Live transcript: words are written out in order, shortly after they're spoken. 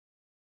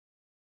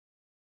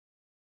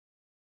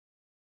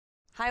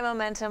Hi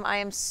Momentum, I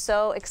am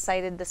so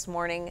excited this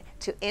morning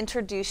to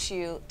introduce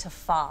you to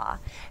Fa.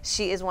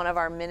 She is one of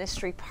our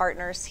ministry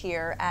partners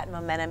here at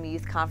Momentum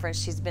Youth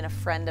Conference. She's been a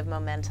friend of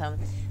Momentum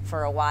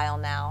for a while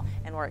now,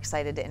 and we're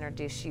excited to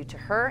introduce you to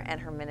her and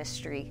her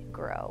ministry,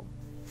 Grow.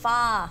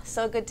 Fa,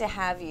 so good to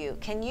have you.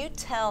 Can you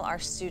tell our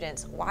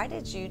students, why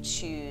did you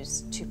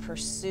choose to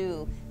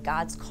pursue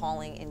God's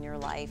calling in your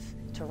life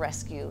to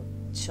rescue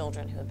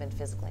children who have been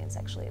physically and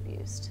sexually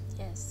abused?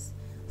 Yes.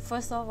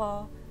 First of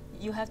all,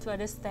 you have to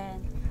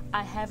understand,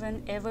 I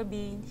haven't ever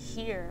been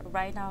here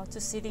right now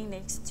to sitting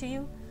next to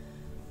you.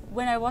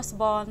 When I was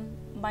born,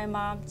 my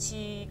mom,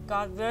 she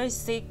got very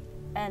sick,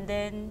 and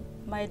then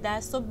my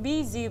dad so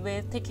busy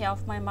with taking care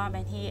of my mom,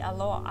 and he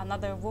allowed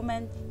another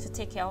woman to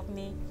take care of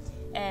me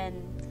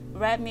and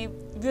wrapped me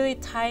really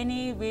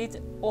tiny with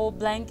old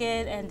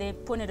blanket and they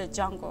put in the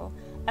jungle.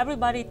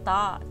 Everybody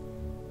thought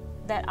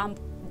that I'm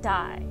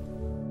die.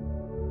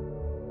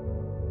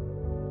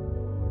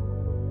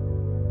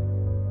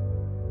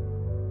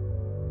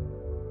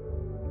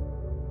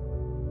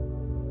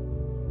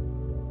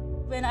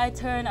 When I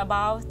turned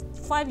about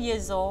 5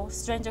 years old,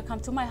 stranger come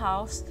to my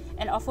house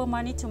and offer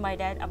money to my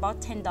dad, about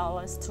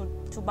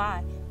 $10 to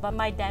buy. But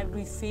my dad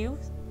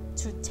refused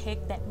to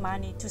take that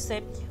money to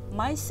save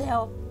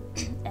myself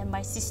and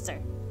my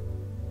sister.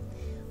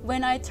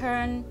 When I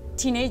turned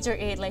teenager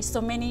age, like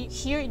so many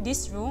here in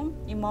this room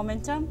in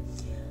Momentum,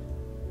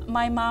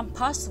 my mom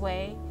passed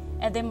away,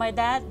 and then my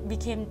dad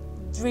became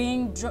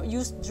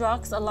used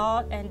drugs a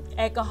lot and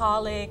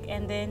alcoholic,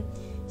 and then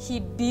he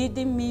beat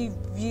me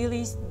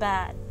really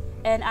bad.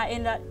 And I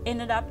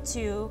ended up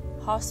to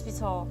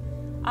hospital.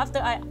 After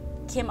I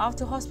came out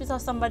to hospital,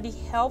 somebody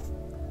helped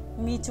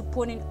me to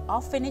put in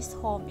orphanage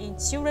home, in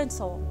children's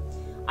home.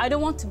 I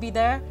don't want to be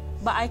there,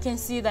 but I can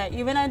see that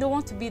even I don't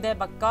want to be there,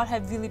 but God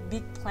had really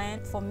big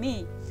plan for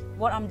me,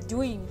 what I'm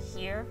doing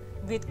here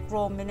with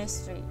Grow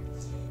Ministry.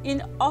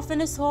 In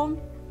orphanage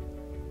home,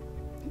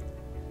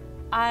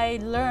 I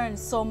learned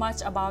so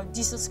much about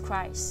Jesus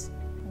Christ.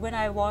 When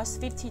I was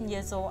 15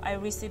 years old, I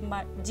received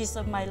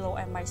Jesus, my Lord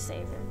and my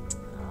Savior.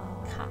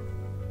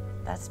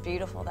 That's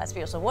beautiful, that's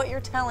beautiful. So what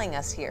you're telling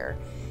us here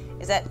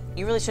is that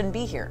you really shouldn't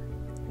be here.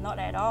 Not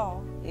at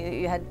all.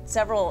 You had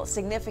several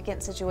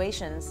significant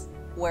situations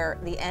where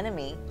the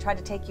enemy tried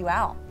to take you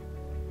out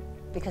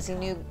because he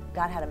knew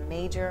God had a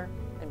major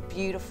and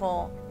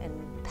beautiful and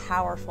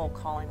powerful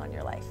calling on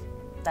your life.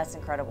 That's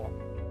incredible.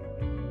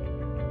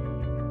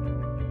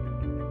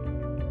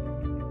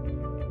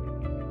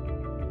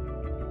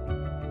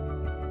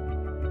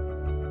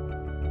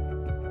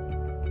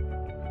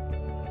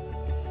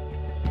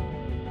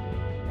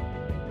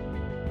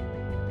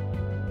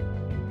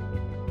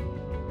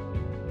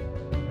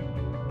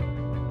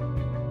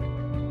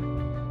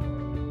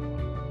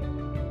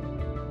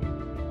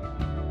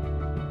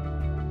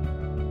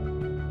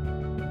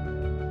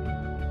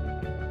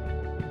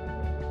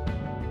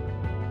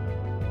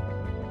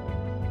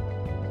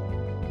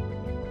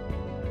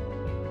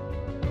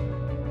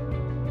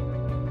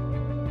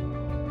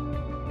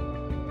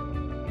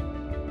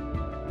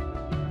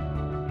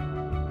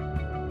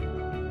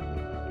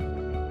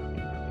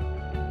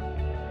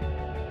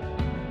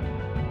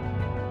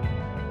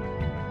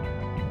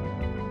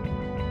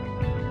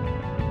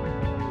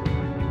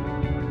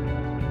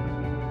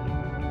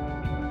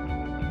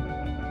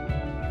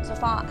 So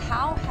Fa,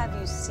 how have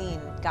you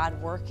seen God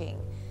working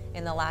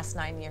in the last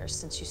 9 years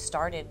since you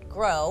started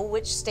GROW,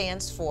 which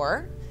stands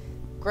for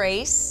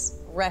Grace,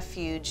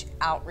 Refuge,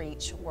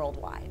 Outreach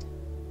Worldwide?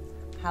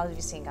 How have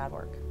you seen God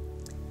work?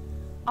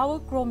 Our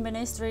GROW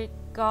ministry,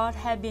 God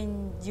has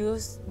been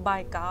used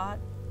by God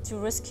to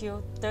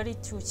rescue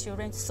 32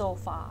 children so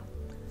far.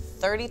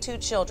 32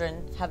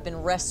 children have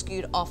been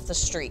rescued off the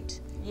street.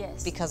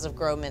 Yes. Because of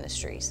GROW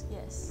Ministries.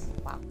 Yes.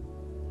 Wow.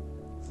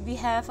 We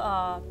have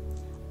a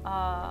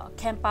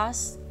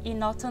campus in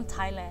northern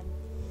Thailand.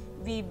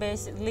 We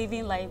basically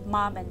living like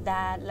mom and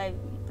dad,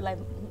 like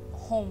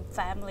home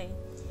family.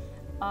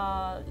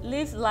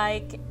 Live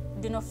like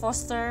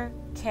foster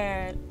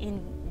care in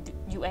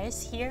the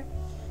US here.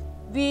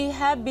 We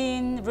have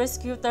been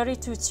rescued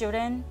 32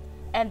 children,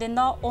 and then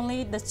not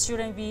only the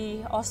children,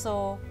 we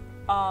also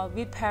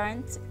we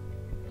parents.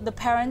 The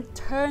parents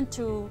turn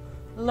to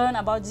learn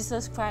about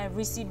Jesus Christ,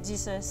 receive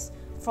Jesus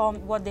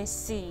from what they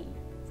see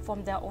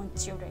from their own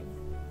children.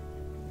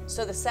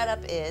 So the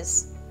setup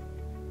is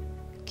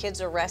kids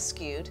are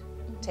rescued,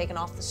 taken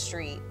off the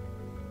street,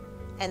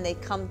 and they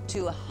come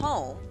to a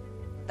home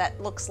that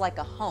looks like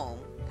a home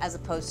as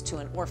opposed to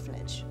an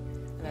orphanage.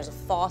 And there's a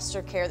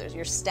foster care, there's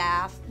your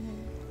staff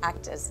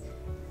act as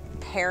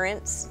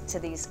parents to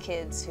these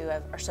kids who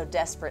are so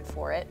desperate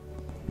for it.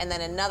 And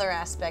then another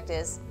aspect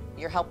is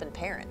you're helping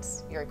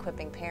parents, you're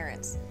equipping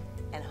parents,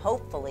 and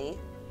hopefully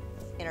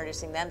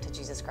introducing them to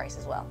Jesus Christ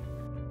as well.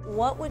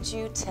 What would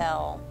you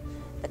tell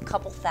the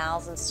couple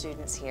thousand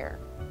students here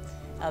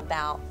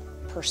about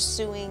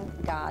pursuing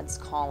God's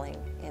calling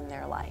in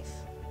their life?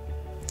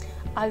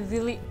 I'm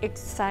really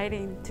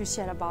excited to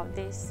share about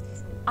this.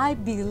 I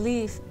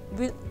believe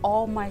with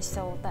all my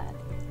soul that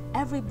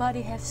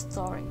everybody has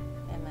story.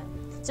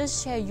 Amen.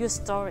 Just share your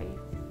story.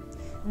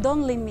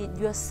 Don't limit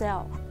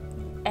yourself,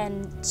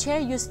 and share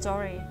your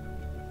story.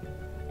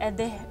 And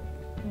they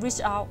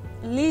reach out.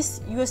 At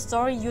least your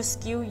story, your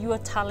skill, your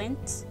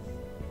talent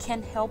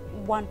can help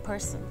one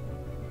person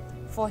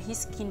for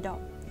his kingdom.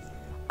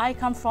 I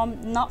come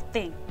from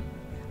nothing.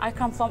 I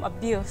come from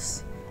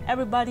abuse.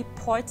 Everybody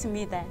point to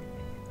me that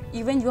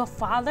even your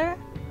father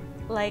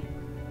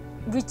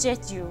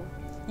reject you.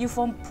 You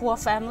from poor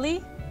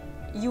family.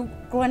 You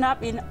grown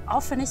up in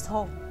orphanage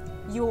home.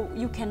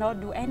 You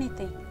cannot do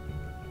anything.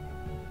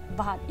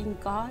 But in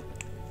God,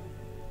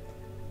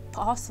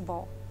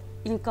 possible.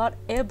 In God,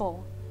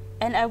 able.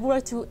 And I would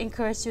like to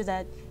encourage you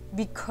that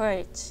be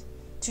courage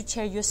to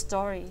share your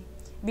story.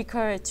 Be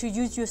courage to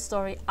use your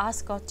story.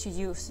 Ask God to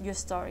use your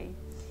story.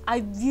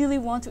 I really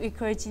want to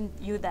encourage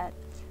you that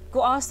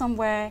go out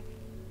somewhere,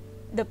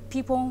 the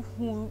people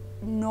who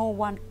no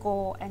one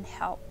go and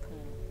help.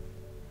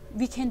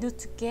 We can do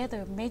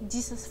together, make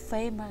Jesus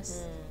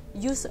famous.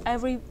 Use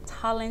every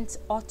talent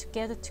all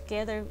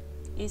together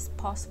is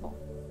possible.